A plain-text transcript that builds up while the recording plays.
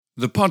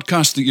The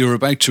podcast that you're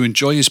about to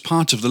enjoy is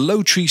part of the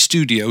Low Tree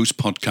Studios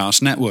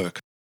podcast network.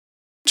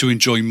 To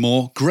enjoy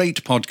more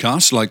great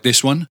podcasts like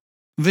this one,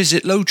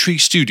 visit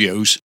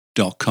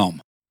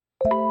lowtreestudios.com.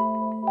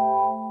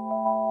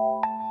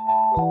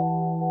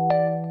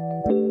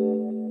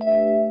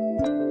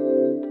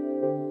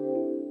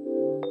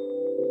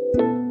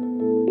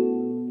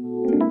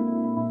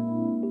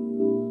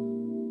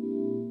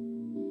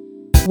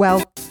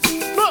 Welcome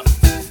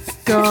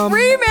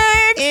Remix!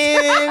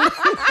 in.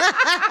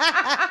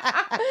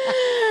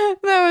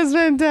 That was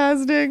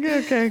fantastic.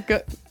 Okay,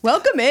 good.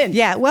 Welcome in.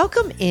 Yeah,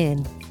 welcome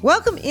in.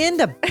 Welcome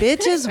into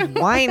Bitches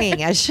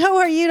Whining, a show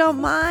where you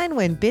don't mind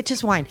when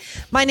bitches whine.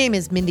 My name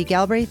is Mindy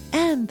Galbraith,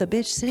 and the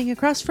bitch sitting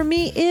across from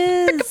me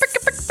is...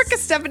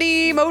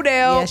 Stephanie Modell.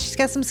 Yeah, she's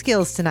got some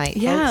skills tonight.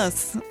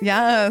 Yes,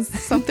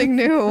 something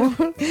new.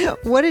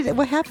 Folks. What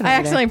happened? I over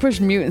accidentally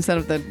pushed mute instead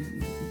of the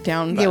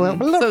down button. went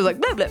So it was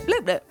like, blah, blah,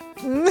 blah, blah.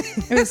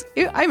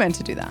 I meant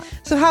to do that. there?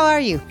 So how are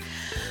you?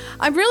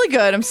 I'm really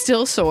good. I'm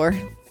still sore.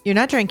 You're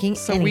not drinking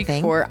So anything.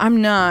 week 4.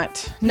 I'm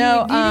not.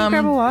 No, You didn't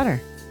grab a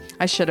water.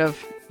 I should have.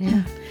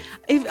 Yeah.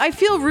 I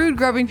feel rude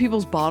grabbing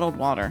people's bottled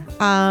water.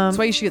 That's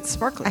why you should get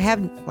sparklets. I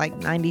have like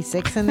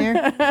 96 in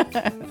there.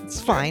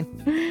 It's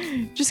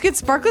fine. Just get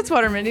sparklets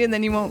water, Mindy, and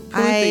then you won't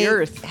pollute the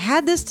earth. I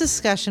had this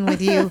discussion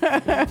with you.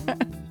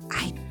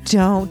 I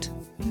don't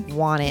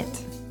want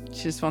it.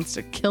 She just wants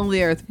to kill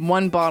the earth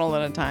one bottle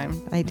at a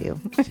time. I do.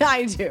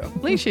 I do.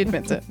 At least she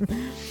admits it.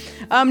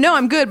 No,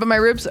 I'm good, but my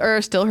ribs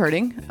are still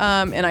hurting.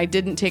 And I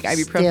didn't take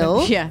ibuprofen.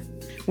 Still? Yeah.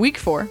 Week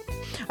 4.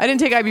 I didn't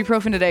take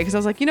ibuprofen today because I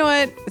was like, you know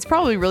what? It's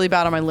probably really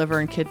bad on my liver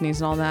and kidneys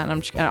and all that. And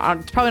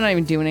it's probably not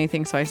even doing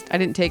anything. So I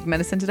didn't take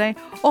medicine today.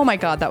 Oh my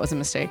God, that was a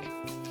mistake.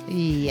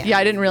 Yeah. Yeah,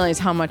 I didn't realize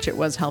how much it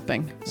was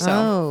helping.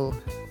 So,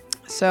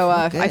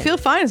 good. I feel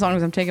fine as long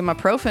as I'm taking my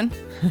Profen.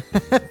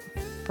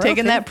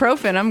 Taking that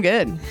Profen, I'm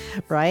good.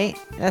 Right?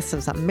 That's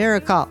a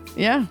miracle.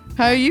 Yeah.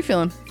 How are you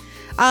feeling?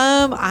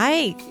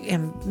 I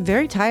am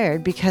very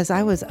tired because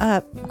I was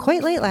up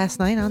quite late last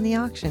night on the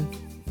auction.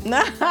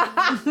 Tell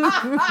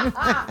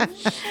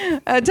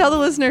the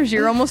listeners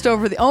you're almost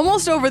over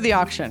the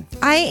auction.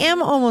 I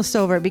am almost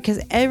over because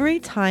every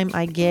time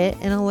I get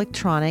an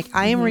electronic,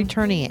 I am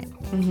returning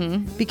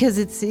it because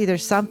it's either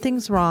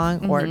something's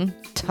wrong or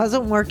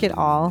doesn't work at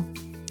all.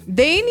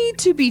 They need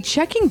to be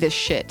checking this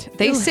shit.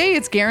 They say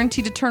it's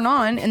guaranteed to turn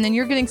on, and then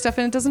you're getting stuff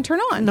and it doesn't turn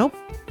on. Nope.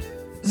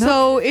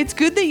 So it's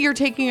good that you're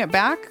taking it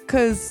back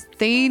because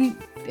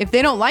if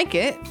they don't like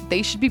it,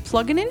 they should be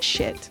plugging in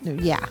shit.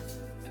 Yeah.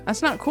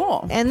 That's not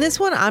cool. And this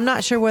one, I'm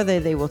not sure whether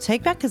they will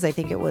take back because I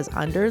think it was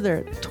under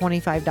their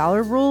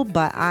 $25 rule,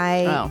 but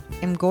I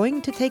am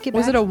going to take it back.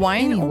 Was it a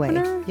wine anyway.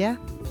 opener? Yeah.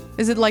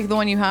 Is it like the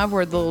one you have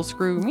where the little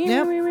screw?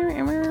 Yep.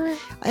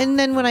 And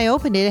then when I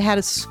opened it, it had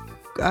a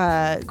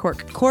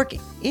cork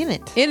in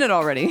it. In it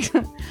already.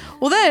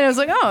 Well, then I was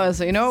like, oh,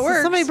 so you know it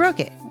works. Somebody broke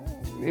it.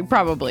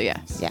 Probably,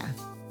 yes. Yeah.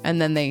 And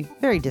then they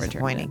Very returned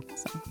disappointing. it,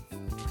 so.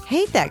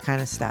 Hate that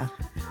kind of stuff.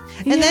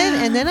 Yeah.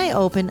 And then I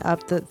opened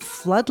up the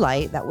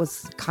floodlight that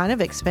was kind of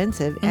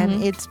expensive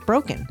and it's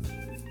broken.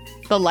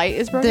 The light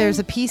is broken? There's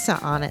a piece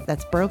on it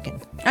that's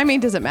broken. I mean,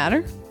 does it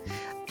matter?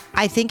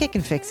 I think I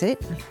can fix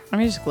it. I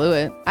mean, just glue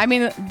it. I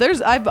mean,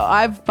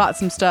 I've bought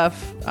some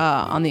stuff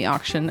on the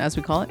auction, as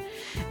we call it,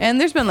 and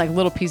there's been like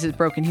little pieces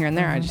broken here and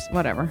there. I just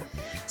whatever.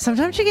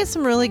 Sometimes you get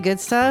some really good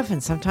stuff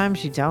and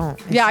sometimes you don't.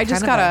 It's Yeah, I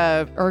just kind got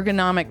of a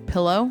ergonomic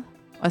pillow,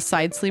 a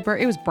side sleeper.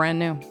 It was brand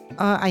new.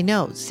 I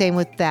know. Same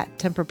with that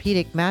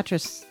Tempur-Pedic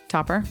mattress.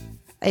 Topper.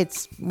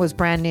 It was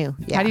brand new.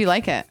 Yeah. How do you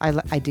like it? I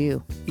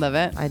do. Love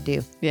it. I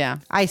do. Yeah.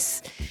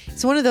 It's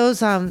one of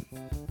those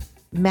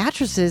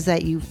mattresses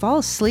that you fall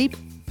asleep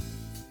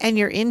and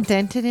you're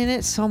indented in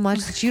it so much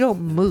that you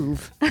don't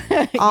move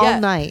all Yeah,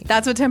 night.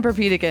 That's what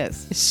Tempur-Pedic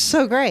is. It's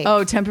so great.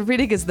 Oh,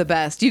 Tempur-Pedic is the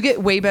best. You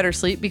get way better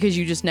sleep because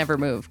you just never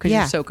move because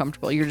Yeah. you're so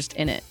comfortable. You're just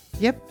in it.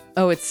 Yep.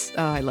 Oh,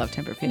 I love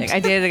Tempur-Pedic. I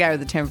dated a guy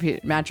with a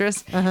Tempur-Pedic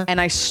mattress,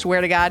 and I swear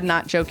to God,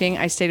 not joking,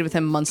 I stayed with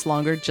him months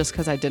longer just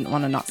because I didn't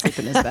want to not sleep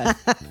in his bed.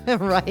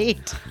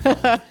 Right.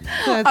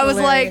 I was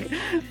like,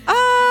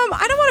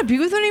 I don't want to be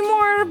with him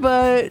anymore,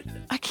 but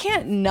I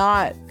can't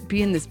not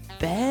be in this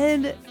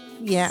bed.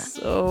 Yeah.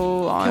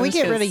 So Can we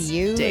get rid of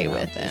you? Stay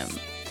with him.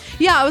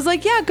 Yeah, I was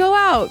like, yeah, go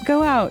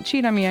out,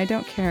 cheat on me. I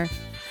don't care.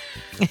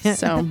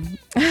 So,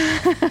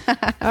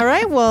 All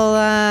right.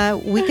 Well,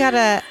 we got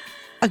a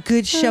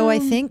good show, I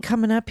think,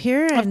 coming up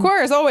here. of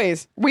course,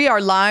 always. We are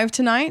live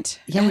tonight,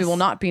 and we Yes. will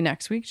not be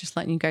next week. Just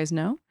letting you guys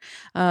know.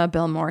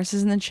 Belle Morris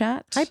is in the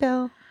chat. Hi,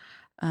 Bill.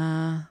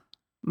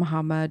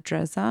 Muhammad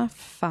Reza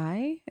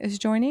Fai is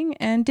joining,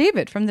 and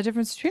David from The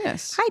Difference Between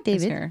Us. Hi, is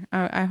David. here.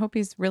 I hope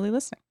he's really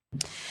listening.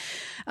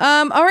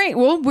 All right.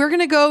 Well, we're going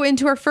to go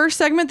into our first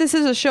segment. This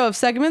is a show of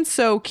segments,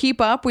 so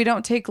keep up. We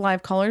don't take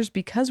live callers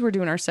because we're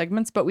doing our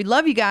segments, but we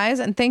love you guys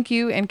and thank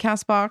you. And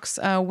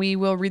CastBox, we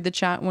will read the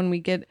chat when we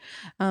get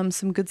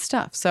some good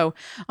stuff. So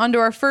on to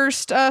our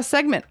first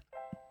segment.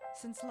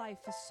 Since life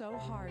is so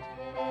hard,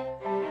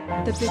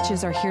 the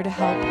bitches are here to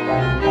help.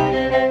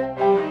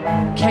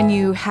 Can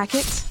you hack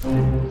it?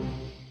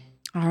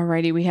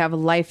 Alrighty, we have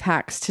life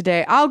hacks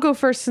today. I'll go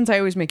first since I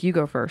always make you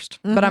go first,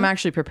 but I'm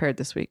actually prepared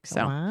this week.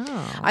 So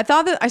Wow. I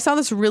thought that I saw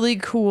this really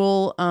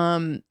cool.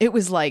 It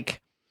was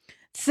like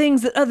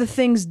things that other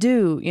things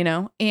do, you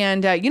know,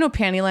 and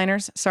panty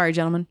liners. Sorry,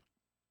 gentlemen.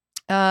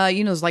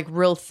 Those like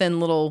real thin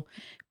little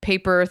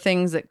paper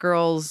things that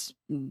girls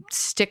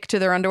stick to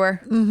their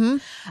underwear.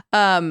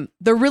 Mm-hmm.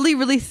 The really,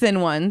 really thin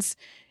ones.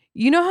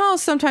 You know how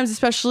sometimes,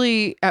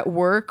 especially at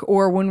work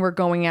or when we're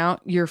going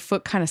out, your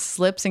foot kind of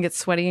slips and gets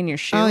sweaty in your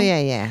shoe? Oh,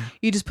 yeah.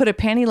 You just put a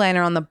panty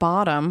liner on the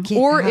bottom, Get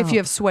or if out. you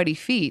have sweaty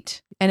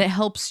feet, and it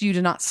helps you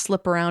to not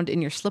slip around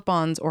in your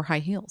slip-ons or high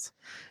heels.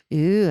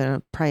 Ooh, and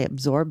it probably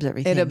absorbs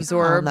everything. It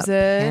absorbs on the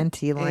it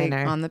panty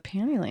liner. on the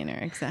panty liner,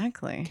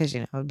 exactly. Because,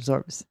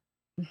 absorbs.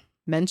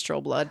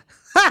 Menstrual blood.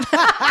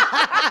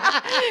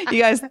 You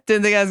guys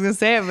didn't think I was gonna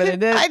say it, but it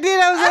did. I did.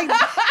 I was like,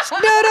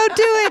 no, don't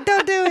do it.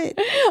 Don't do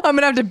it. I'm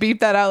gonna have to beep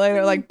that out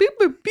later, like beep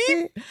boop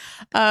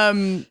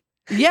beep.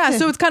 Yeah,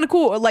 so it's kind of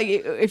cool. Like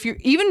if you're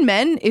even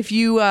men, if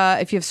you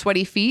have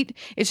sweaty feet,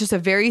 it's just a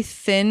very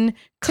thin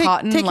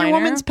cotton Take liner. your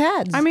woman's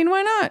pads. I mean,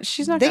 why not?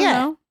 She's not they gonna got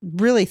know.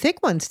 really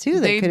thick ones too.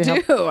 That They could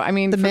help do. I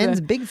mean, the for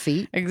men's big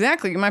feet.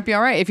 exactly. You might be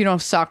all right if you don't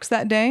have socks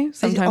that day.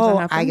 Sometimes that Oh,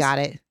 happens. I got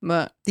it.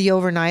 But The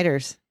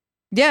overnighters.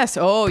 yes.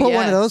 Oh, Put yes.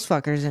 one of those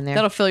fuckers in there.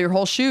 That'll fill your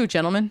whole shoe,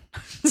 gentlemen.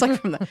 It's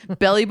like from the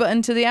belly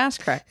button to the ass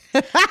crack.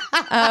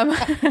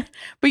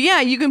 But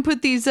yeah, you can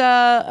put these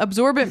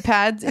absorbent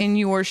pads in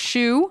your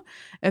shoe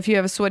if you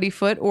have a sweaty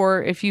foot,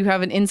 or if you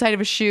have an inside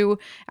of a shoe.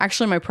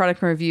 Actually, my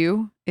product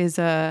review is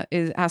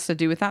has to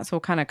do with that, so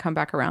we'll kind of come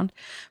back around.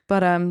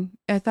 But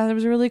I thought it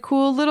was a really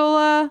cool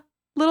little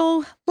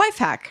life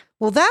hack.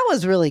 Well, that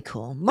was really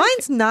cool.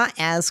 Mine's not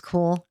as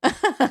cool,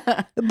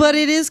 but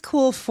it is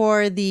cool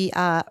for the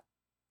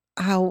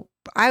how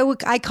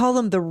I call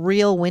them the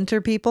real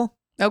winter people.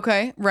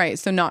 Okay, right.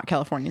 So not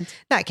Californians.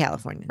 Not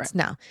Californians, Right.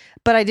 no.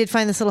 But I did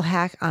find this little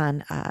hack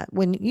on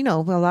when a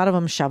lot of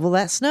them shovel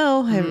that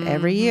snow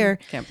every year.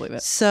 Can't believe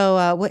it.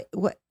 So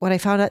what I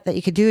found out that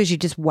you could do is you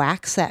just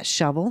wax that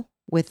shovel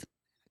with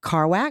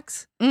car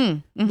wax,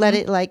 let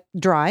it like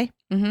dry.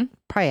 Mm-hmm.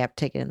 Probably have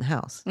to take it in the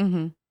house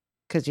Mm-hmm.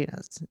 because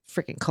it's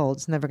freaking cold.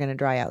 It's never going to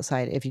dry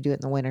outside if you do it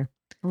in the winter.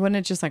 Wouldn't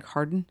it just like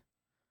harden?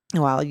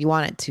 Well, you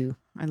want it to.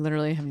 I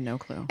literally have no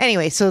clue.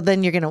 Anyway, so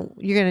then you're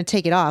gonna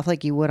take it off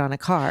like you would on a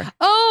car.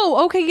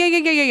 Oh, okay.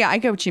 Yeah. I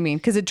get what you mean.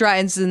 Because it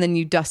dries and then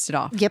you dust it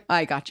off. Yep.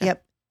 I gotcha.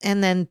 Yep.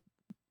 And then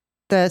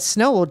the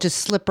snow will just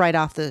slip right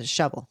off the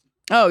shovel.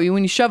 Oh,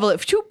 when you shovel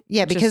it. Phew,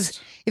 Yeah, because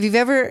just- if you've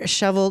ever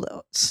shoveled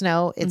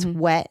snow, it's Mhm.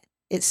 wet.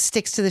 It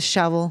sticks to the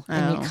shovel,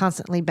 and Oh. you're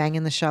constantly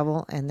banging the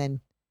shovel, and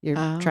then you're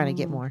trying to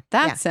get more.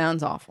 That Yeah,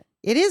 sounds awful.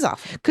 it is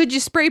awful. Could you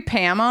spray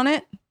Pam on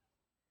it?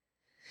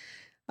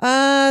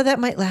 That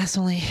might last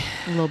only.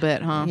 A little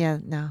bit, huh? Yeah,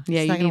 no. Yeah,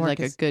 it's you not gonna need work like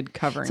a as- good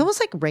covering. It's almost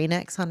like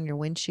Rain-X on your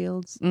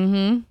windshields.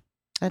 Mm-hmm.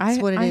 That's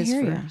what it I is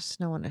hear for ya.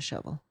 snow on a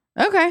shovel.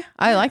 Okay.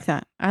 I like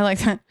that.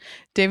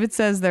 David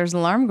says there's an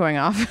alarm going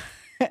off.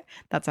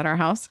 That's at our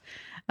house.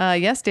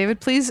 Yes, David,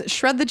 please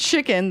shred the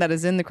chicken that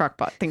is in the crock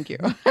pot. Thank you.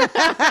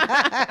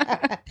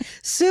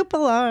 Soup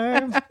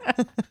alarm.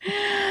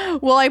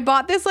 Well, I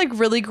bought this like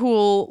really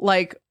cool,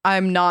 like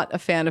I'm not a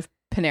fan of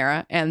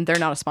Panera and they're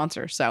not a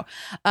sponsor. So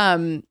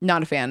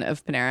not a fan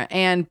of Panera.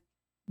 And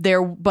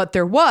there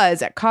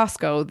was at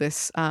Costco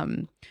this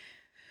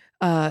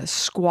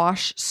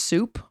squash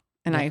soup.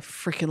 And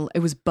it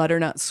was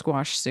butternut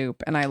squash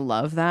soup. And I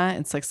love that.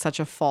 It's like such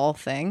a fall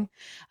thing.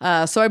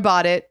 So I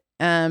bought it.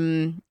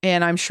 And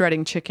I'm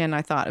shredding chicken.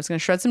 I thought I was going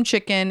to shred some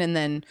chicken and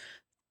then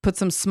put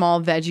some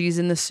small veggies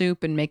in the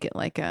soup and make it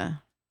like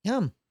a,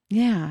 Yum.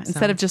 yeah,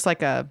 instead of just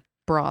like a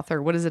broth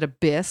or what is it, a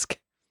bisque?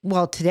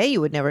 Well, today you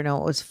would never know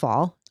it was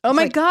fall. Oh It's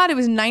my like- God, it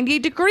was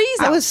 98 degrees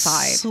I was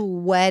outside.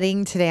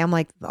 sweating today. I'm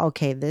like,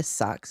 okay, this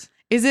sucks.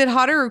 Is it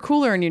hotter or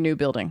cooler in your new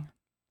building?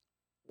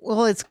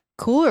 Well, it's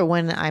cooler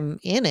when I'm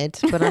in it,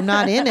 but I'm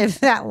not in it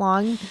that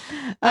long.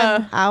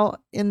 I'm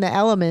out in the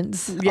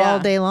elements Yeah. all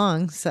day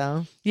long.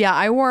 So Yeah,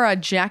 I wore a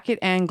jacket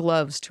and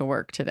gloves to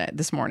work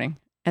this morning,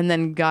 and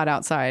then got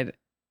outside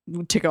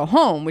to go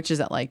home, which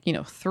is at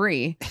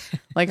 3,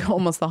 like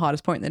almost the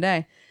hottest point in the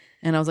day.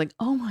 And I was like,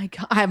 oh my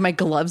God, I have my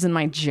gloves and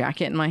my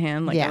jacket in my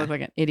hand. Like I Yeah. look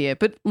like an idiot,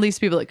 but at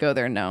least people that go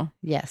there know.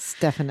 yes,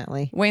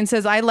 definitely. Wayne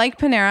says, I like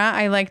Panera.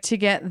 I like to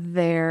get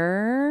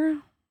their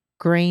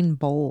Grain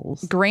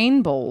bowls.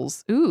 grain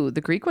bowls. Ooh, the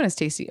Greek one is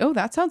tasty. Oh,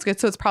 that sounds good.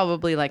 So it's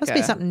probably like Must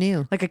be something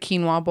new. like a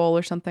quinoa bowl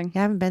or something. I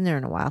haven't been there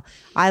in a while.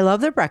 I love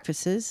their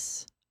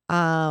breakfasts.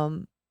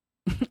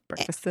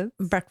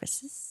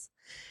 Breakfasts.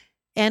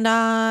 And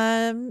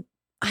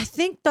I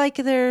think like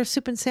their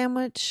soup and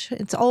sandwich.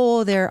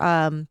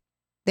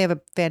 They have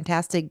a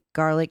fantastic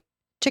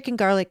chicken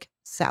garlic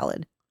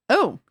salad.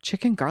 Oh,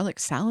 chicken garlic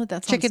salad.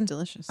 That sounds Chicken-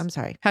 delicious. I'm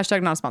sorry,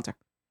 Hashtag not a sponsor.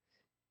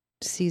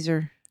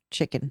 Caesar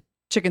chicken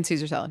Chicken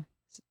Caesar salad.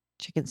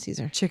 Chicken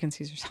Caesar. Chicken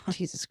Caesar salad.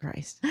 Jesus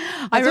Christ. I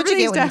That's remember what you they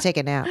get used when to you take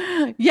a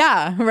nap.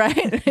 Yeah,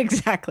 right.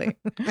 Exactly.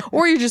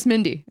 Or you're just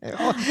Mindy.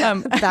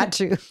 That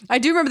true. I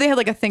do remember they had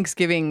like a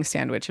Thanksgiving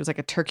sandwich. It was like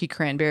a turkey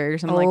cranberry or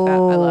something like that. I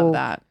love Oh.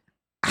 that.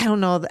 I don't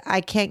know.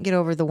 I can't get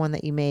over the one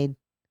that you made.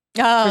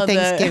 Oh, For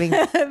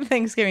Thanksgiving.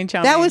 Thanksgiving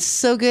chow That mein. was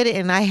so good,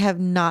 and I have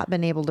not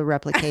been able to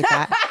replicate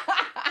that.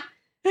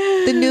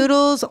 The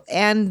noodles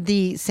and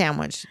the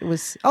sandwich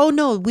was. Oh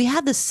no, we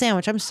had the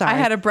sandwich. I'm sorry. I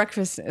had the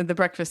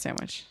breakfast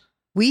sandwich.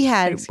 We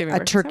had Thanksgiving a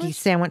breakfast turkey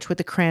sandwich with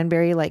the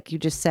cranberry, like you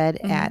just said,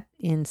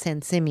 in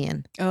San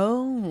Simeon,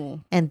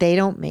 Oh. and they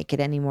don't make it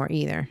anymore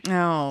either.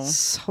 Oh.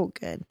 So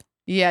good.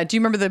 Yeah. Do you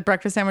remember the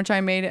breakfast sandwich I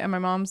made at my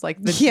mom's?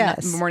 Like the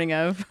Yes. morning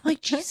of?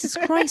 Like, Jesus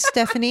Christ,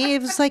 Stephanie.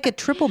 It was like a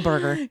triple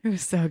burger. It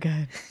was so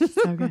good.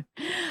 So good.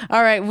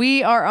 All right.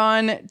 We are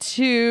on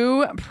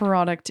to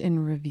product in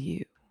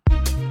review.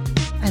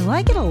 I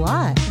like it a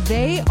lot.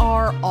 They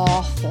are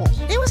awful.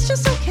 It was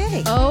just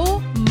okay. Oh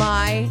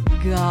my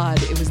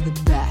God. It was the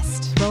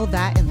best. Throw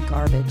that in the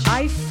garbage.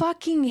 I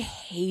fucking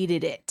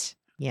hated it.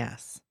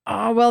 Yes.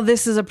 Oh, well,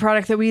 this is a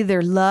product that we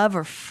either love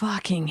or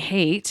fucking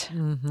hate.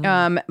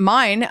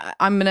 Mine,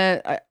 I'm going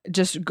to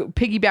just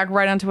piggyback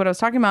right onto what I was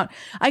talking about.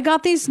 I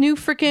got these new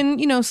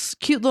freaking,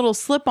 cute little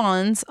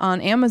slip-ons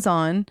on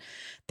Amazon.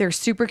 They're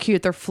super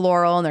cute. They're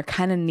floral and they're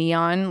kind of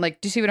neon.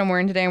 Like, do you see what I'm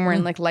wearing today? I'm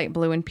wearing like light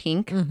blue and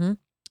pink. Mm-hmm.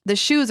 The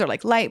shoes are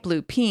like light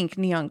blue, pink,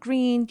 neon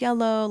green,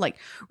 yellow, like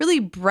really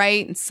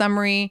bright and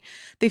summery.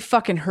 They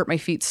fucking hurt my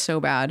feet so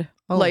bad.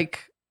 Oh.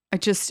 Like, I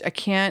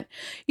can't.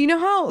 You know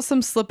how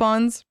some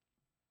slip-ons,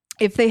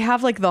 if they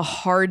have like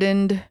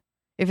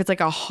if it's like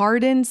a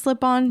hardened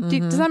slip-on,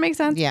 does that make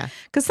sense? Yeah.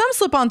 Because some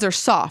slip-ons are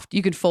soft.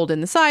 You can fold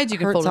in the sides, you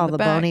can fold Hurts in all the the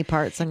back. bony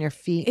parts on your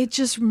feet. It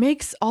just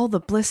makes all the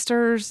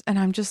blisters, and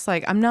I'm just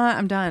like, I'm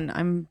done.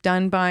 I'm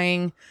done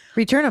buying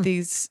Return them.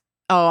 these.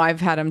 Oh,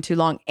 I've had them too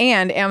long.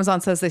 And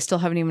Amazon says they still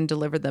haven't even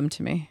delivered them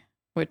to me,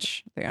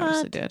 which they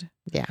obviously did.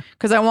 Yeah.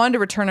 Because I wanted to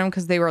return them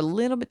because they were a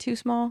little bit too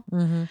small.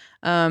 Mm-hmm.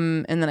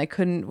 And then I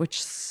couldn't,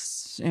 which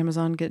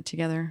Amazon get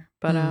together.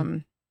 But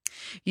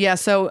yeah,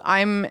 so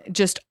I'm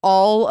just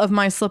all of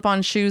my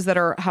slip-on shoes that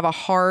have a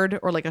hard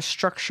or like a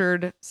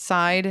structured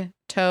side,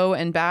 toe,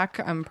 and back,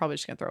 I'm probably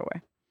just gonna throw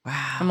away.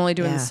 Wow. I'm only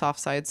doing Yeah. the soft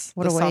sides,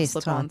 What the a soft waste,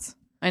 slip-ons.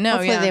 I know,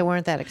 Hopefully yeah. they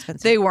weren't that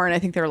expensive. They weren't. I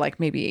think they were like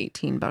maybe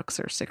 $18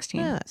 or $16.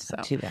 Yeah, that's so.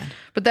 not too bad.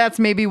 But that's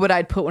maybe what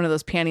I'd put one of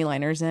those panty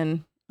liners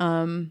in.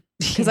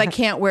 Because I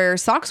can't wear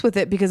socks with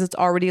it because it's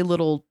already a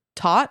little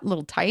taut, a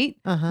little tight,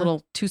 a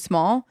little too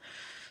small.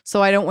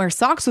 So I don't wear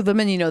socks with them.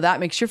 And that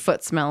makes your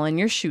foot smell and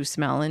your shoe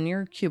smell and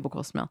your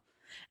cubicle smell.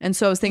 And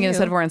so I was thinking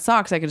instead of wearing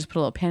socks, I could just put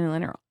a little panty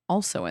liner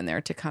also in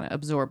there to kind of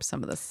absorb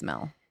some of the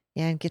smell.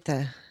 Yeah, and get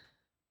the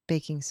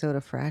baking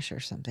soda fresh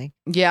or something.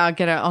 Yeah,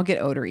 I'll get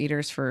odor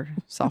eaters for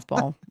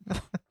softball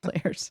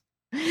players.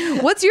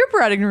 What's your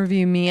product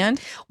review, man?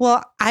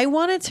 Well, I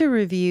wanted to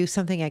review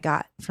something I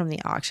got from the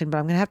auction, but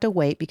I'm going to have to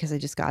wait because I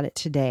just got it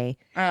today.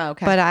 Oh,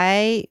 okay. But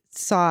I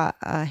saw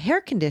a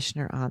hair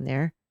conditioner on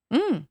there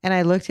and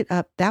I looked it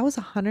up. That was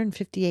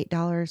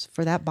 $158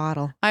 for that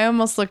bottle. I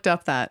almost looked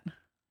up that.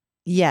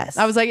 Yes.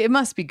 I was like, it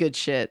must be good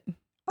shit.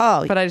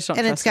 Oh, But I just don't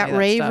and trust it's got any of that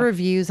rave stuff.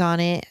 reviews on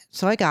it.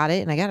 So I got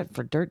it and I got it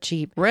for dirt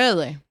cheap.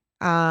 Really?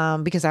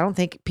 Because I don't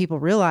think people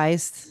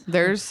realized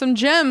There's some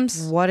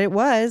gems. what it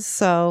was.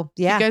 So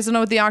yeah. You guys don't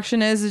know what the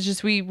auction is. It's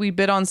just we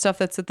bid on stuff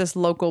that's at this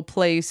local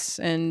place,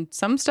 and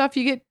some stuff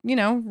you get,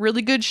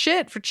 really good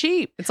shit for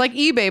cheap. It's like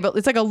eBay, but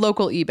it's like a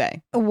local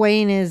eBay.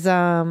 Wayne is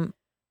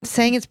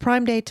saying it's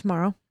Prime Day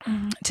tomorrow.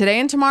 Today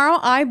and tomorrow,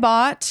 I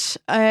bought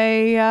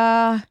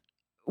a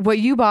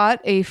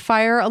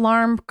fire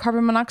alarm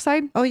carbon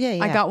monoxide. Oh yeah,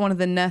 yeah. I got one of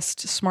the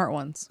Nest smart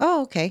ones.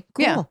 Oh, okay.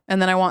 Cool. Yeah.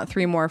 And then I want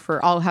 3 more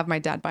I'll have my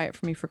dad buy it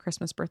for me for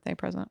Christmas birthday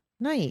present.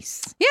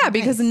 Nice. Yeah,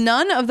 because Nice.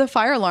 none of the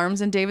fire alarms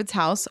in David's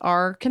house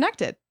are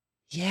connected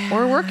Yeah.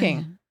 or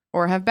working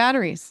or have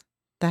batteries.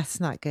 That's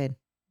not good.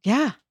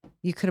 Yeah.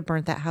 You could have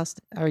burnt that house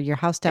or your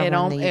house down. It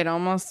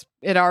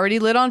already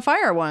lit on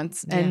fire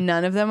once and Yeah.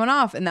 none of them went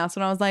off. And that's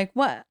when I was like,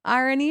 what?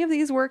 Are any of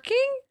these working?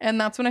 And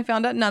that's when I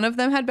found out none of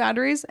them had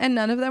batteries and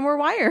none of them were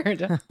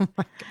wired. Oh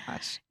my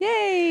gosh.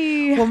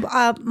 Yay.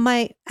 Well,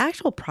 my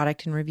actual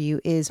product in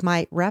review is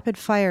my Rapid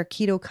Fire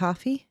Keto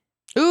Coffee.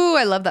 Ooh,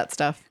 I love that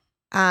stuff.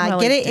 I Get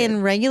liked it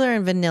in regular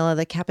and vanilla.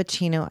 The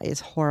cappuccino is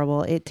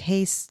horrible. It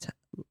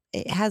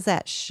has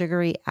that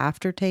sugary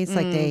aftertaste.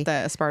 Like the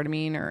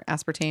aspartame or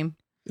aspartame.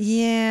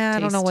 I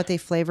don't know taste. what they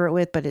flavor it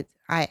with, but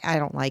I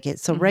don't like it.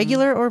 So Mhm.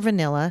 regular or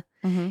vanilla.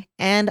 Mm-hmm.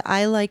 And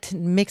I like to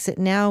mix it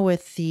now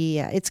with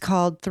it's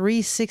called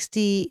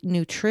 360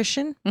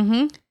 Nutrition.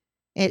 Mm-hmm.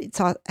 It's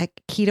a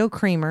keto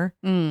creamer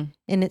Mm.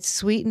 and it's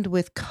sweetened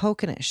with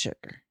coconut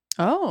sugar.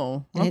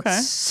 Oh, And okay.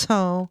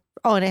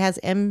 and it has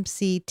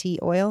MCT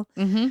oil,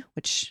 Mm-hmm.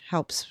 which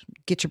helps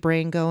get your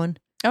brain going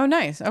Oh,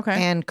 nice. Okay.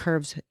 and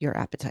curbs your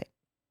appetite.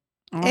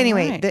 All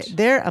Anyway, right.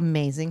 they're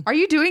amazing. Are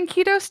you doing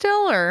keto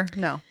still or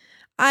no?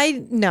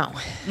 No,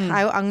 Mm.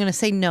 I'm going to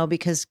say no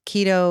because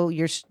keto,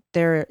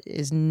 there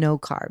is no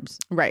carbs.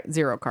 Right.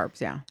 0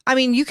 carbs. Yeah. I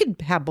mean, you could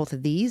have both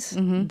of these.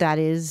 Mhm.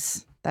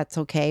 That's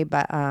okay.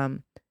 But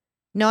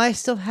no, I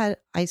still had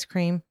ice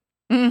cream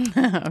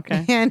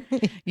Okay. And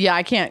Yeah,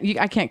 I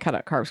can't cut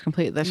out carbs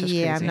completely. That's just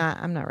yeah, crazy.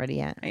 I'm not ready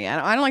yet.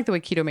 Yeah, I don't like the way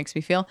keto makes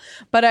me feel.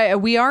 But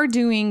we are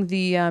doing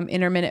the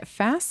intermittent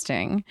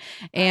fasting,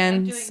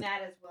 and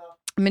that as well.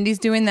 Mindy's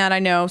doing that. I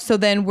know. So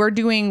then we're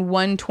doing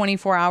 1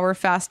 24-hour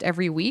fast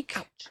every week.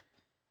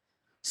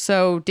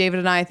 So David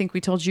and I think we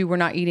told you we're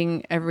not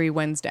eating every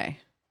Wednesday.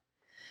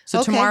 So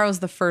Okay. tomorrow's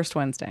the first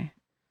Wednesday.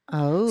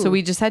 Oh, So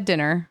we just had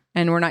dinner,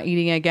 and we're not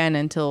eating again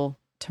until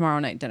tomorrow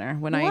night dinner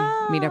when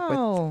I meet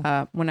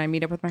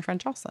up with my friend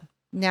Jocelyn.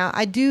 now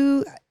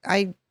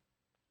I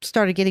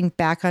started getting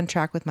back on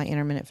track with my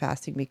intermittent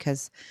fasting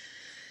because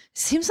it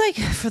seems like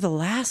for the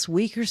last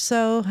week or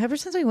so, ever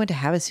since we went to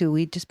Havasu,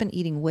 we've just been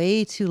eating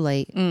way too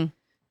late, and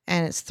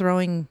it's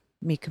throwing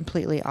me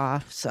completely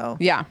off. So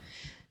Yeah.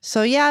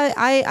 yeah,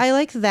 I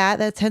like that.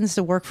 That tends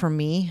to work for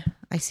me.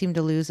 I seem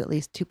to lose at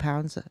least 2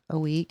 pounds a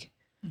week.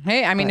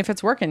 Hey, I mean, if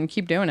it's working,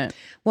 keep doing it.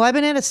 Well, I've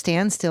been at a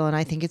standstill, and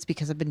I think it's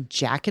because I've been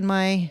jacking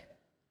my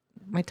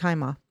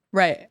time off.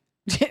 Right.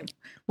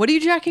 What are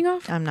you jacking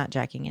off? I'm not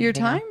jacking anything Your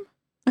time?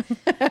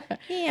 off.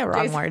 Yeah,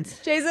 wrong Jason- words.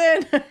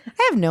 Jason.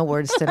 I have no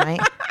words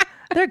tonight.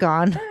 They're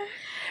gone.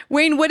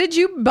 Wayne, what did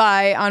you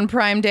buy on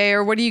Prime Day,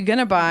 or what are you going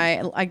to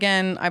buy?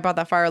 Again, I bought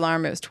that fire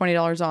alarm. It was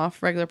 $20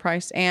 off regular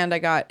price, and I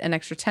got an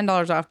extra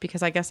 $10 off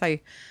because I guess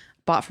I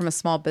bought from a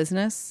small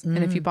business. And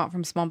if you bought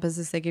from a small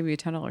business, they give you a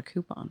 $10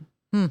 coupon.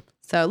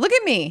 So look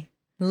at me.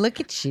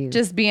 Look at you.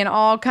 Just being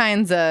all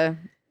kinds of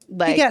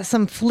like you got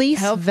some fleece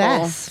helpful.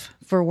 vests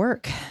for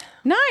work.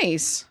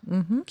 nice.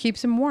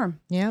 Keeps him warm.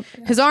 Yep.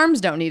 His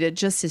arms don't need it,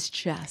 just his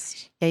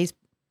chest.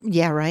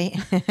 Yeah, right.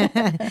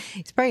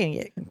 He's probably gonna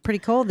get pretty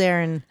cold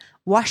there in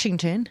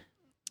Washington.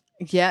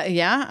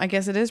 Yeah. I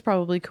guess it is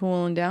probably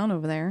cooling down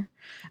over there.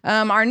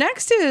 Our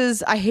next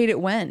is I Hate It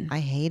When. I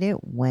hate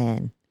it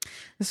when.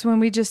 This is when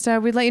we just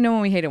we'd let you know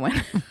when we hate it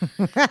when.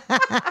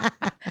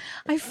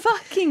 I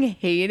fucking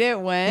hate it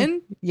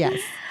when.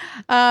 Yes.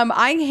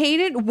 I hate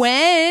it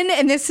when,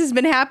 and this has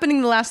been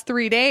happening the last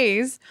 3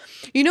 days.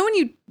 You know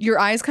when your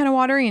eyes kind of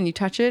watering and you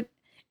touch it,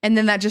 and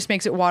then that just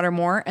makes it water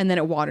more, and then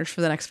it waters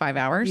for the next 5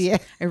 hours. Yeah.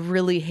 I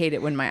really hate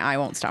it when my eye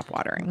won't stop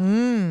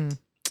watering.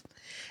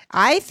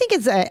 I think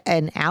it's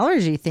an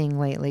allergy thing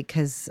lately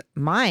because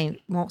mine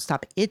won't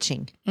stop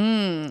itching.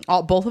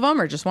 Both of them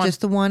or just one?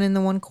 Just the one in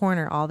the one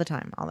corner all the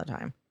time.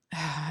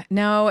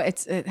 No,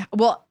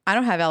 well, I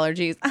don't have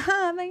allergies.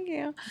 Thank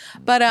you.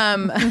 But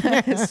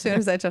as soon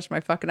as I touch my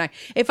fucking eye,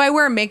 if I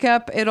wear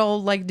makeup,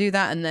 it'll like do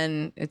that, and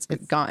then it's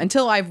gone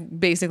until I've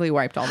basically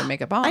wiped all the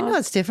makeup off. I know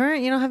it's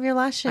different. You don't have your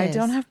lashes. I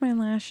don't have my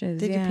lashes.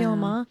 Did you peel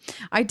them off?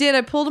 I did.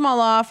 I pulled them all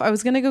off. I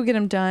was gonna go get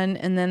them done,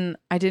 and then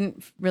I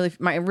didn't really.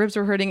 My ribs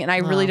were hurting, and I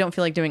really don't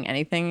feel like doing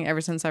anything ever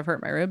since I've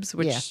hurt my ribs,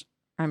 which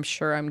I'm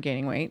sure I'm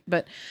gaining weight,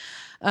 but.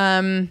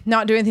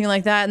 Not do anything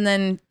like that. And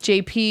then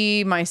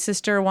JP, my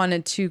sister,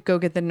 wanted to go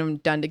get them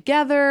done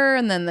together,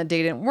 and then the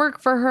day didn't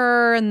work for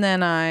her, and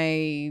then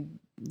I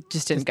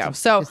just didn't go.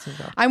 So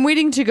I'm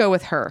waiting to go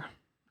with her,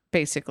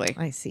 basically.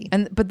 I see.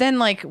 But then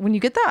like when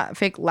you get that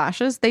fake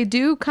lashes, they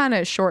do kind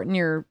of shorten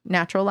your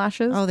natural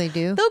lashes. Oh, they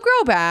do? They'll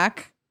grow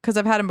back because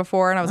I've had them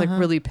before, and I was like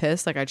really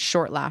pissed. Like I had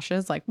short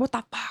lashes. Like what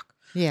the fuck?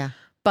 Yeah.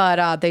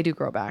 But they do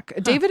grow back.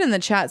 David in the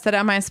chat said,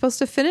 am I supposed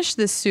to finish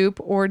this soup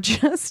or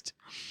just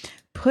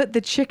put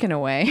the chicken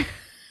away?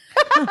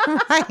 Oh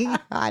my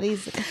God,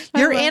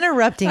 you're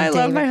interrupting. I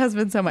love David. my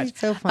husband so much. He's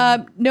so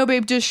funny. No,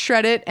 babe, just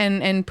shred it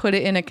and put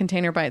it in a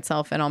container by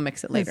itself, and I'll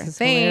mix it later. This is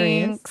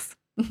Thanks.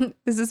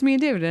 This is me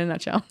and David in a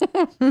nutshell.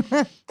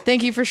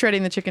 Thank you for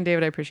shredding the chicken,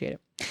 David. I appreciate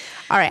it.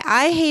 All right.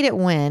 I hate it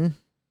when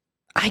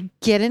I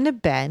get into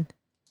bed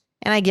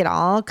and I get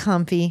all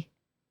comfy,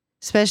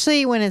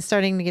 especially when it's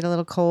starting to get a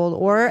little cold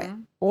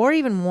or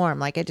even warm.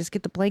 Like I just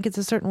get the blankets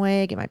a certain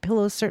way, I get my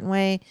pillows a certain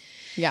way.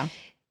 Yeah.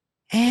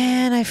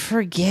 And I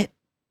forget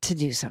to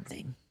do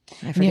something.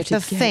 I forget the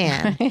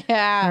fan.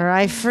 Yeah. Or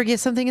I forget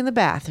something in the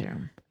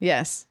bathroom.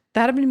 Yes.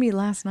 That happened to me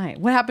last night.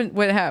 What happened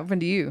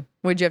to you?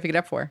 What did you have to get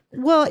up for?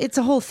 Well, it's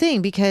a whole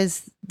thing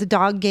because the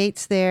dog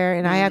gate's there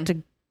and I have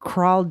to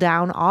crawl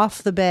down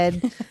off the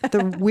bed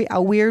a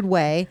weird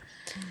way.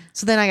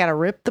 So then I got to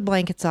rip the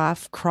blankets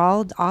off,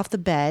 crawl off the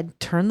bed,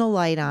 turn the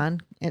light on,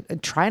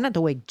 and try not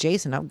to wake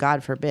Jason up.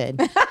 God forbid.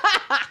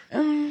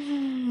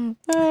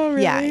 Oh,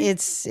 really? Yeah,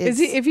 it's Is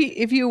he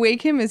if you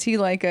wake him, is he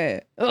like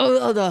a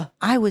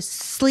I was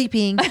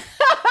sleeping.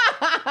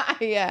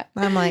 Yeah.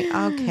 I'm like,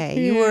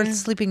 okay, you were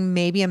sleeping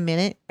maybe a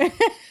minute.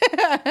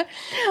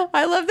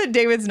 I love that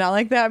David's not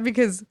like that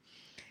because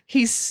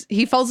he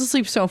falls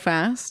asleep so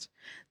fast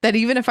that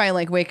even if I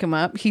like wake him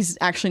up, he's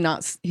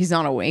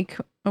not awake.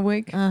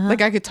 Like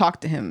I could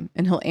talk to him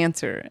and he'll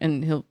answer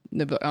and he'll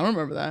be like, I don't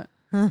remember that.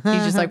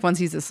 He's just like, once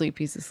he's asleep,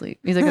 he's asleep.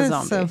 He's like a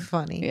zombie. So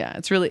funny. Yeah,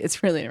 it's really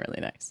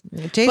nice.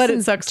 Jason, but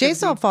it sucks.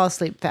 Jason will fall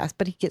asleep fast,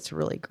 but he gets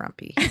really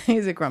grumpy.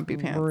 He's a grumpy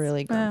pants.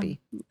 Really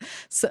grumpy.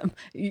 So,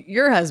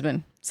 your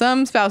husband.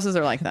 Some spouses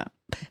are like that.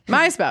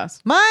 My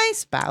spouse. My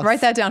spouse.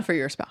 Write that down for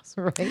your spouse.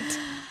 Right.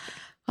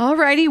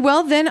 Alrighty.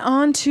 Well, then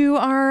on to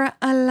our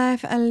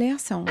life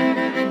lesson.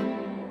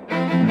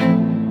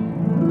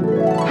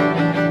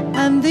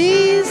 And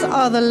these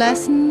are the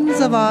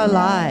lessons of our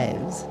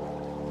lives.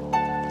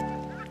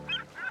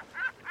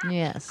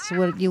 Yes.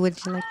 Would you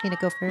like me to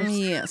go first?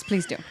 Yes,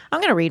 please do. I'm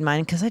going to read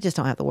mine because I just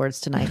don't have the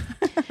words tonight.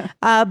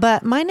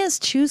 But mine is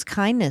choose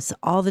kindness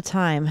all the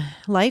time.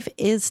 Life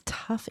is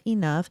tough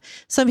enough.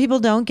 Some people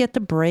don't get the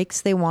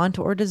breaks they want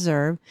or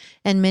deserve,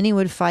 and many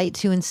would fight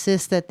to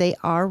insist that they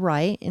are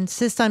right.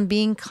 Insist on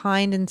being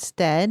kind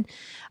instead.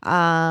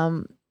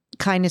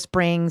 Kindness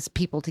brings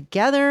people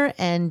together,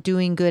 and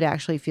doing good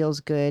actually feels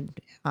good,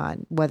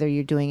 whether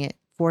you're doing it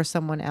for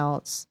someone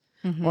else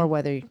or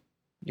whether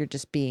you're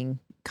just being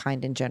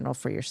kind in general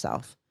for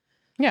yourself.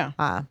 Yeah.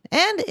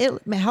 And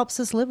it helps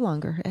us live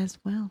longer as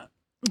well.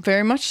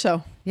 Very much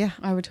so. Yeah.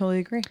 I would totally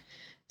agree.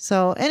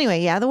 So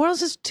anyway, yeah, the world's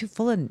just too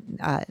full of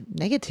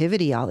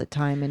negativity all the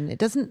time, and it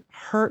doesn't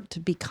hurt to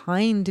be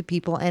kind to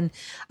people. And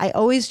I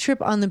always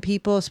trip on the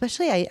people,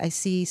 especially I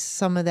see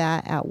some of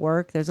that at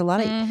work. There's a lot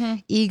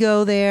of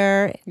ego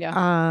there.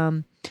 Yeah.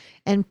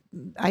 And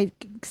I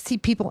see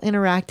people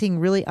interacting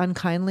really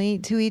unkindly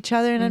to each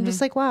other. And I'm just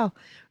like, wow,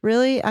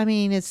 really? I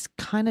mean, it's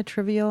kind of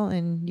trivial,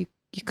 and you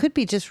could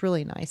be just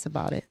really nice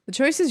about it. The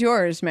choice is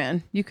yours,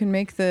 man. You can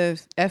make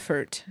the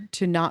effort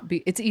to not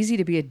be. It's easy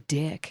to be a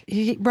dick.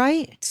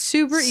 Right? It's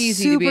super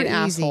easy to be an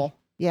asshole.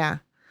 Yeah.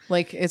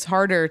 Like, it's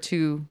harder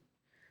to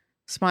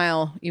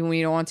smile even when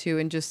you don't want to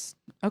and just,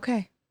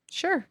 okay,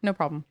 sure, no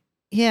problem.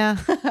 Yeah.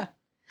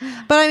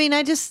 But I mean,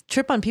 I just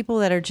trip on people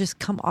that are just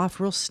come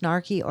off real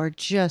snarky or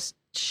just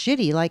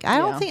shitty. Like, I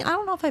don't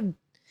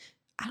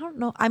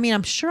know. I mean,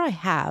 I'm sure I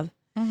have,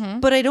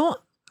 but I don't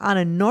on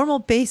a normal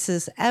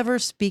basis ever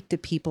speak to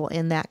people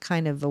in that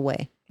kind of a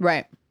way.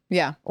 Right.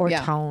 Yeah. Or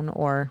tone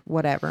or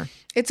whatever.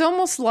 It's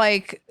almost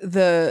like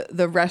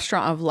the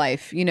restaurant of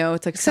life, you know,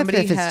 it's like Except somebody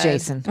if it's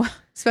Jason.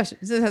 Especially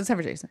except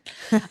for Jason.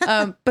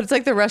 But it's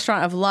like the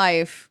restaurant of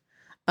life.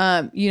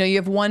 You know, you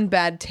have one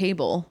bad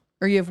table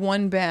or you have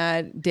one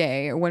bad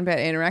day or one bad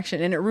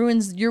interaction and it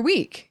ruins your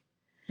week.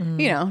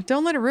 You know,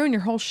 don't let it ruin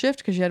your whole shift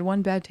because you had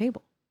one bad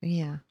table.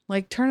 Yeah.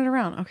 Like, turn it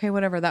around. Okay,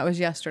 whatever. That was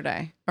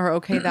yesterday. Or,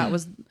 okay, that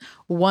was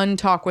one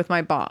talk with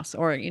my boss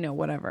or, you know,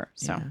 whatever.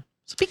 So. Yeah.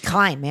 So be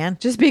kind, man.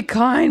 Just be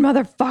kind,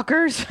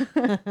 motherfuckers.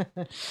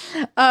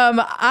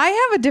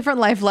 I have a different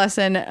life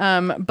lesson,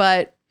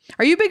 but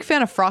are you a big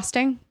fan of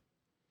frosting?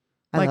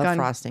 I love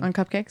frosting. On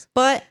cupcakes?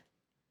 But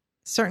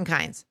certain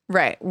kinds.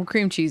 Right. Well,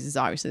 cream cheese is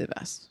obviously the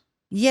best.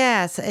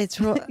 Yes. It's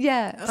real.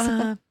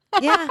 Yes.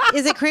 Yeah.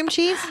 Is it cream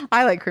cheese?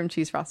 I like cream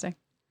cheese frosting.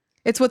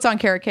 It's what's on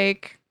carrot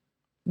cake.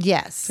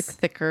 Yes. It's like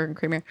thicker and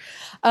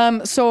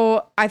creamier.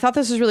 So I thought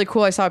this was really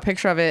cool. I saw a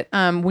picture of it.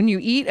 When you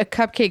eat a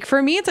cupcake,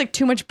 for me, it's like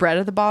too much bread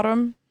at the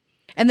bottom.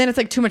 And then it's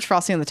like too much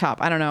frosting on the top.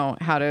 I don't know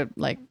how to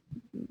like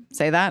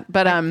say that,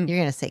 but you're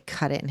gonna say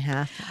cut it in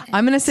half.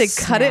 I'm gonna say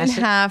cut it in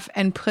half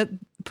and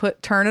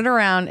turn it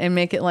around and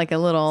make it like a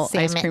little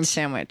ice cream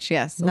sandwich.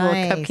 Yes, a little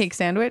cupcake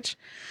sandwich.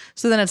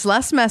 So then it's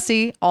less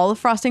messy. All the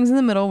frosting's in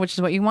the middle, which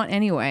is what you want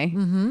anyway.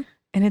 Mm-hmm.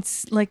 And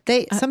it's like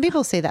some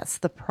people say that's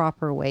the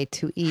proper way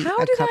to eat. How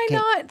a did cupcake. I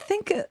not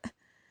think?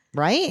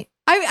 Right?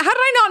 How did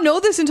I not know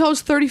this until I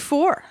was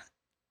 34?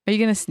 Are you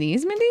gonna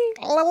sneeze, Mindy?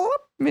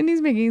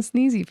 Mindy's making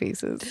sneezy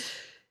faces.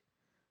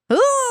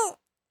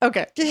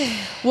 Okay.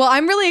 Well,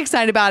 I'm really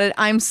excited about it.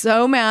 I'm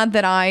so mad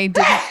that I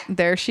didn't.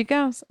 There she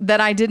goes.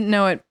 That I didn't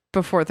know it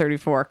before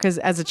 34. Because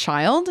as a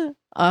child,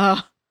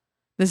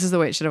 this is the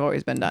way it should have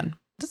always been done.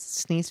 Doesn't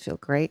sneeze feel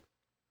great?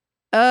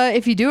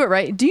 If you do it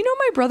right. Do you know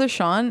my brother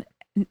Sean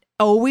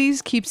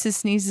always keeps his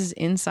sneezes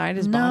inside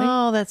his body?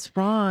 No, that's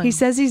wrong. He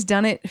says he's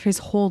done it his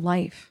whole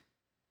life.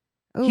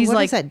 Ooh, he's what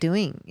like, is that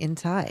doing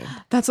inside?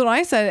 That's what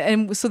I said.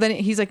 And so then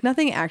he's like,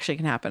 nothing actually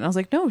can happen. I was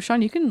like, no,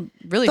 Sean, you can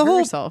really hurt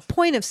yourself. The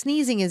whole point of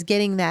sneezing is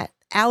getting that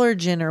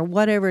allergen or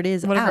whatever it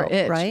is out,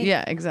 itch. right?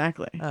 Yeah,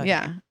 exactly. Okay.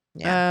 Yeah.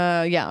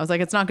 Yeah. I was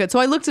like, it's not good. So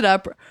I looked it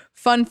up.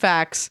 Fun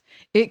facts.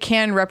 It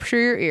can rupture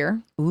your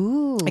ear.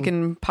 Ooh. It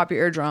can pop your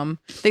eardrum.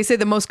 They say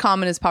the most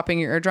common is popping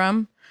your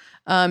eardrum.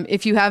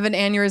 If you have an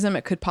aneurysm,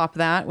 it could pop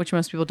that, which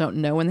most people don't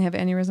know when they have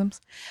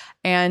aneurysms.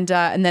 And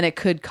then it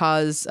could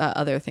cause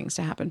other things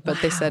to happen. But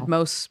they said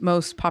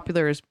most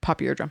popular is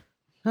pop your eardrum.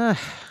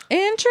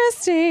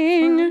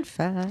 Interesting.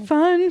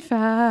 Fun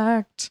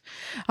fact.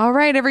 All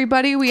right,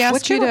 everybody. We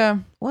asked you to...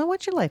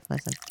 What's your life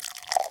lesson?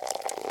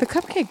 The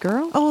cupcake,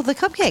 girl. Oh, the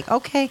cupcake.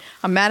 Okay.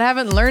 I'm mad I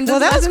haven't learned this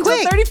that was until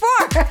quick. 34.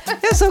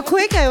 It was so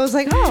quick. I was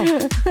like,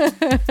 oh.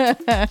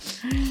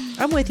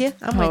 I'm with you.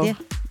 With you.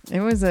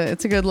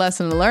 It's a good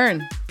lesson to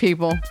learn,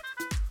 people.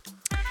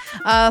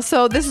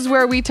 So this is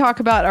where we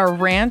talk about our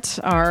rant,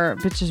 our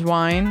bitches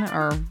whine,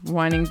 our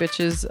whining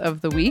bitches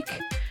of the week.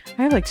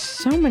 I have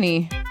so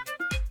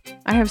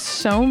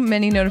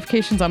many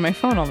notifications on my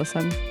phone all of a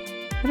sudden.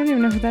 I don't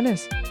even know who that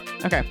is.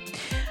 Okay.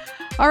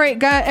 All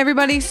right,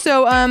 everybody.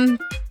 So,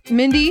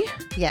 Mindy.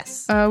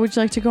 Yes. Would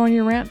you like to go on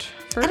your rant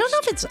first? I don't know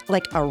if it's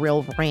like a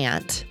real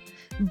rant,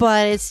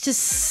 but it's just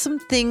some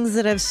things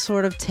that I've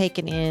sort of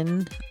taken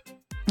in.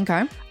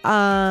 Okay.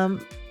 I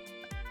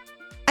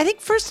think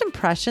first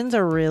impressions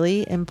are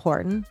really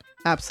important.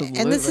 Absolutely.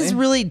 And this is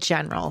really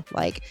general.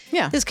 Like,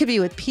 yeah, this could be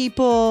with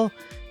people,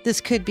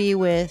 This could be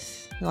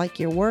with like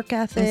your work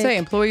ethic. And say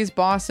employees,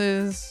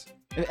 bosses,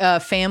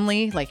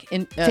 family, like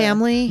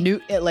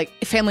Family. like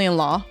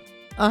family-in-law.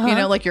 Uh-huh. You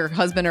know, like your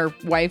husband or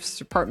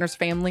wife's or partner's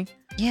family.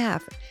 Yeah.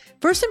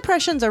 First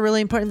impressions are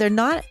really important. They're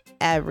not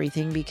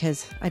everything,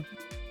 because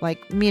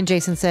like me and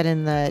Jason said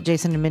in the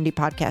Jason and Mindy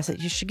podcast, that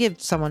you should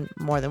give someone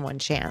more than one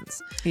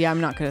chance. Yeah,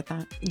 I'm not good at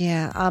that.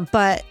 Yeah.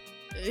 But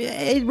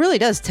it really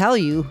does tell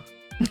you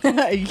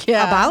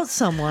about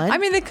someone. I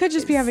mean, they could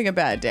just be having a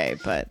bad day,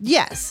 but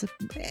yes.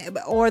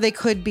 Or they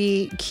could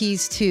be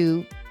keys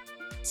to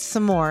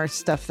some more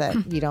stuff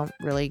that you don't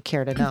really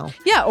care to know.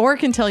 yeah, or it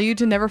can tell you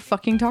to never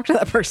fucking talk to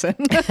that person.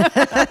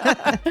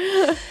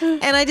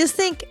 And I just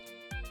think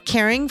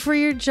caring for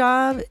your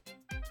job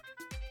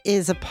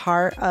is a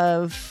part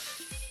of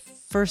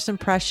first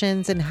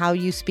impressions and how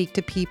you speak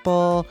to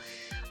people.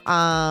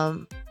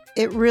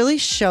 It really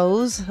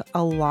shows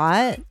a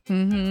lot,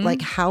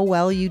 like how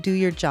well you do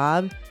your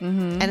job.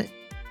 And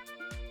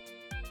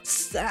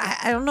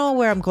I don't know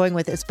where I'm going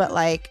with this, but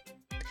like,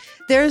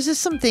 there's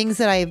just some things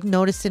that I've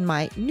noticed in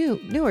my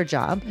newer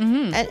job,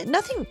 and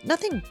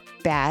nothing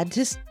bad,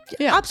 just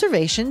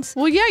observations.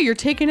 Well, yeah, you're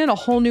taking in a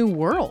whole new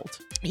world.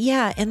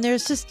 Yeah, and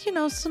there's just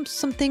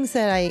some things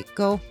that I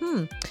go,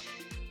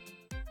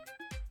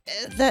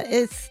 that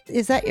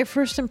is that your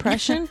first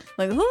impression?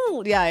 Like,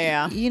 oh,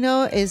 yeah.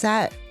 Is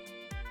that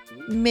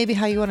maybe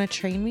how you want to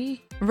train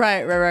me?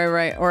 Right.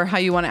 Or how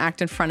you want to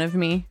act in front of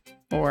me,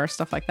 or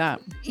stuff like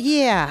that.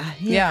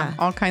 Yeah,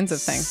 all kinds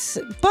of things.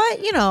 But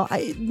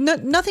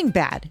nothing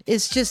bad.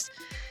 It's just,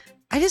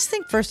 I just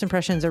think first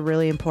impressions are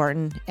really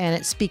important, and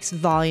it speaks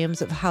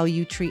volumes of how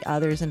you treat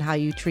others and how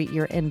you treat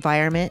your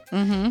environment.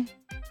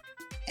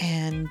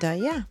 And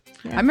yeah.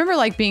 I remember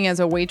like being as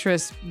a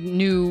waitress,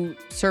 new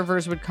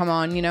servers would come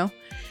on,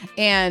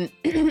 and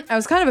I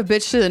was kind of a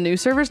bitch to the new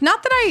servers.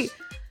 Not that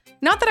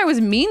I was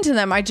mean to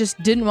them. I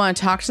just didn't want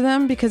to talk to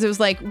them, because it was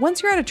like,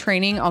 once you're out of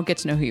training, I'll get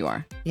to know who you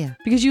are. Yeah.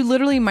 Because you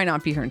literally might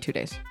not be here in 2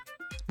 days.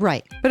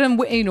 Right. But in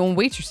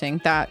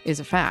waitressing, that is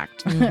a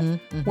fact.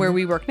 Where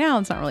we work now,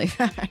 it's not really a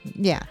fact.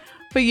 Yeah.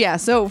 But yeah,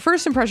 so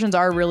first impressions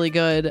are really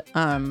good.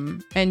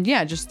 And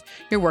yeah, just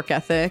your work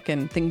ethic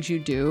and things you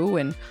do.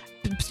 And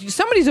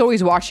somebody's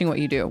always watching what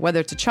you do, whether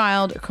it's a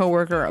child, a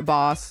coworker, a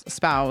boss, a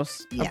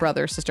spouse, a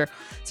brother, sister.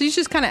 So you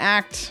just kind of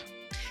act.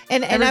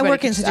 And I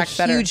work in such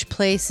a huge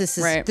place. This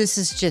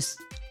is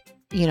just,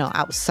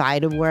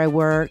 outside of where I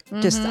work,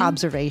 just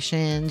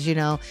observations,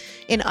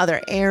 in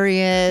other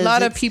areas. A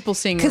lot of people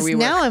seeing where we work.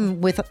 Because now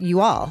I'm with you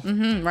all.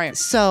 Right.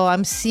 So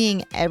I'm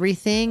seeing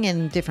everything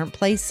in different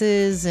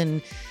places.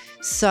 And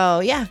so,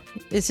 yeah,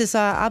 it's just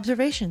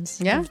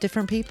observations of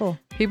different people.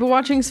 People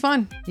watching is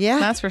fun. Yeah.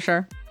 That's for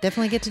sure.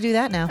 Definitely get to do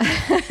that now.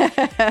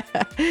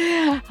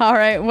 All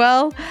right.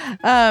 Well,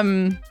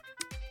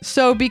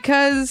 so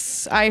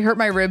because I hurt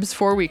my ribs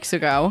 4 weeks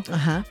ago,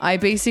 I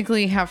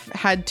basically have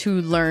had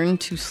to learn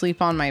to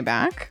sleep on my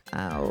back.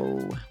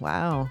 Oh,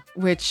 wow.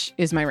 Which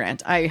is my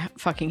rant. I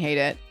fucking hate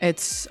it.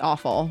 It's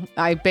awful.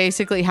 I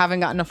basically haven't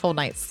gotten a full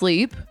night's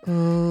sleep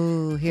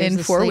in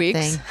 4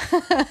 weeks.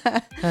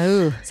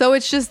 So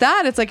it's just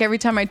that. It's like every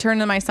time I turn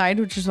to my side,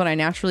 which is what I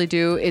naturally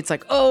do, it's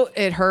like, oh,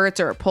 it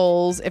hurts or it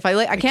pulls. If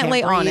I can't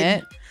lay on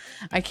it.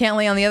 I can't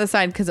lay on the other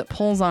side because it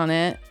pulls on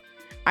it.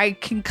 I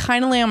can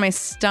kind of lay on my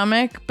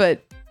stomach,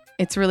 but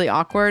it's really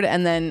awkward.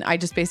 And then I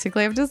just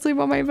basically have to sleep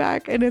on my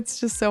back. And it's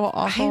just so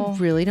awful. I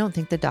really don't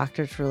think the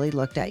doctors really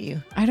looked at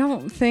you. I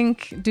don't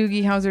think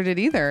Doogie Howser did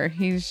either.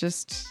 He's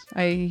just,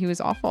 he was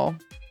awful.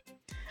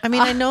 I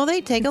mean, I know they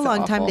take a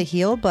long time to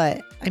heal,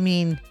 but I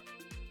mean,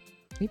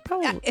 he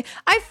probably...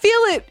 I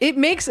feel it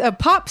makes a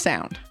pop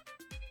sound.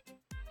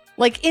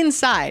 Like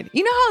inside.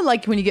 You know how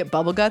like when you get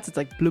bubble guts, it's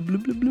like blub,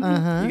 blub, blub,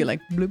 blub. You get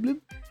like blub, blub.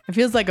 It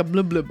feels like a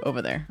blub, blub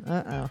over there.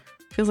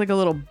 Feels like a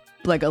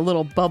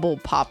little bubble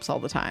pops all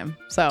the time.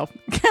 So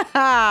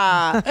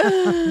not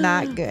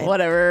good.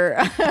 Whatever.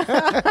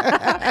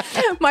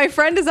 My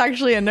friend is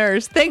actually a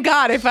nurse. Thank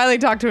God I finally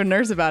talked to a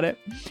nurse about it,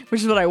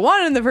 which is what I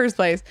wanted in the first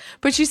place.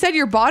 But she said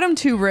your bottom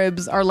 2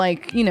 ribs are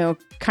like,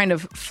 kind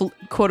of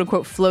quote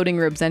unquote floating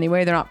ribs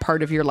anyway. They're not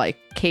part of your like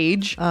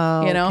cage,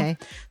 Okay.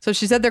 So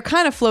she said they're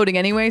kind of floating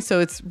anyway. So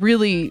it's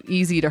really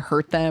easy to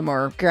hurt them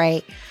or.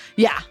 Great.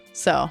 Yeah.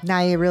 So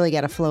now you really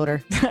got a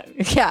floater.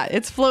 Yeah,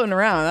 it's floating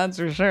around. That's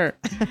for sure.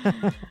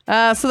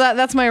 So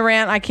that's my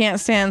rant. I can't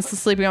stand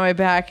sleeping on my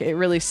back. It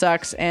really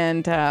sucks.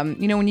 And,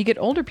 when you get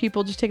older,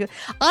 people just take it.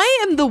 I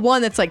am the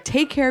one that's like,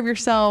 take care of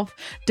yourself.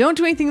 Don't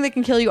do anything that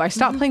can kill you. I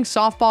stopped playing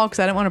softball because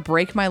I didn't want to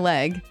break my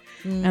leg.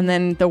 And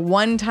then the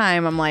one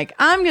time I'm like,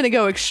 I'm going to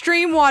go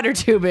extreme water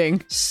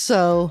tubing.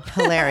 So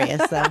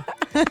hilarious, though.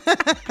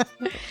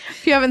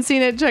 If you haven't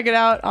seen it, check it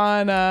out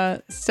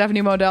on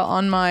Stephanie Modell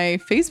on my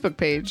Facebook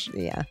page.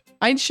 Yeah.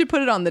 I should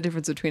put it on the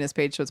Difference Between Us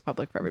page so it's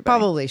public for everybody.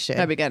 Probably should.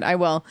 That'd be good. I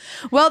will.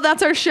 Well,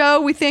 that's our show.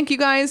 We thank you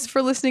guys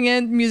for listening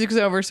in. Music's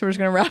over, so we're just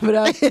going to wrap it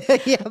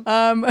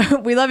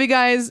up. We love you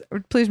guys.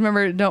 Please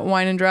remember, don't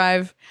whine and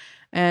drive.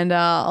 And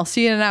I'll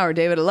see you in an hour,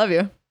 David. I love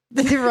you.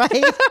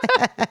 Right?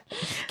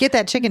 Get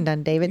that chicken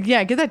done, David.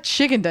 Yeah, get that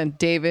chicken done,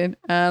 David.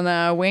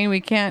 And Wayne,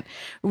 we can't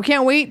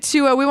wait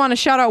to. We want to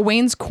shout out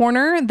Wayne's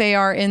Corner. They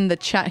are in the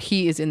chat.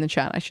 He is in the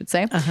chat, I should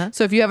say.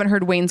 So if you haven't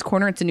heard Wayne's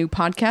Corner, it's a new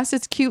podcast.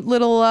 It's cute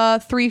little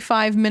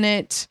 3-5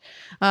 minute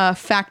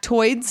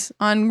factoids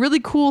on really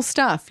cool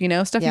stuff.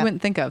 You stuff you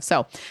wouldn't think of.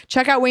 So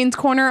check out Wayne's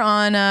Corner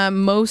on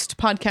most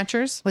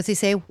podcatchers. What's he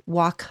say?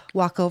 Walk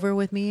over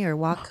with me, or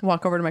walk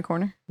over to my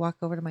corner. Walk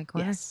over to my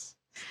corner. Yes.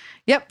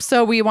 Yep.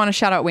 So we want to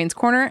shout out Wayne's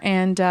Corner,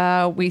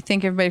 and we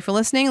thank everybody for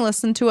listening.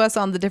 Listen to us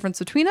on The Difference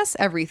Between Us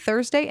every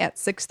Thursday at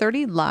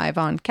 6:30 live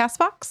on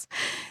Castbox.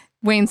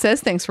 Wayne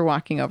says, thanks for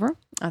walking over.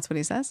 That's what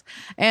he says.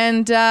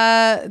 And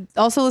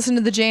also listen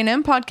to the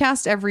J&M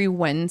podcast every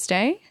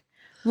Wednesday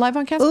live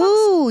on Castbox.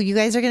 Ooh, you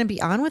guys are going to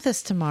be on with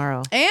us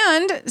tomorrow.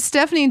 And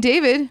Stephanie and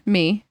David,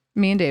 me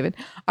and David,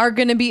 are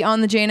going to be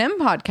on the J&M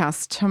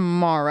podcast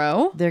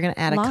tomorrow. They're going to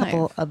add a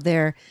couple of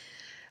their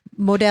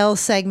Model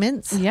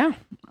segments. Yeah.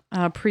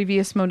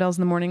 Previous Models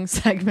in the Morning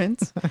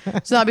segments.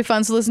 So that'll be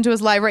fun. So listen to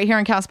us live right here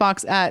on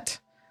Castbox at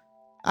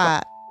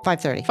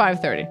 5:30.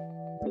 5:30.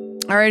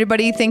 All right,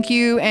 everybody. Thank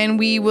you. And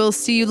we will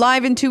see you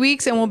live in 2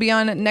 weeks. And we'll be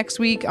on next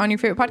week on your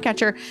favorite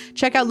podcatcher.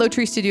 Check out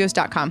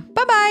lowtreestudios.com.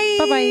 Bye-bye.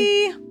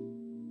 Bye-bye.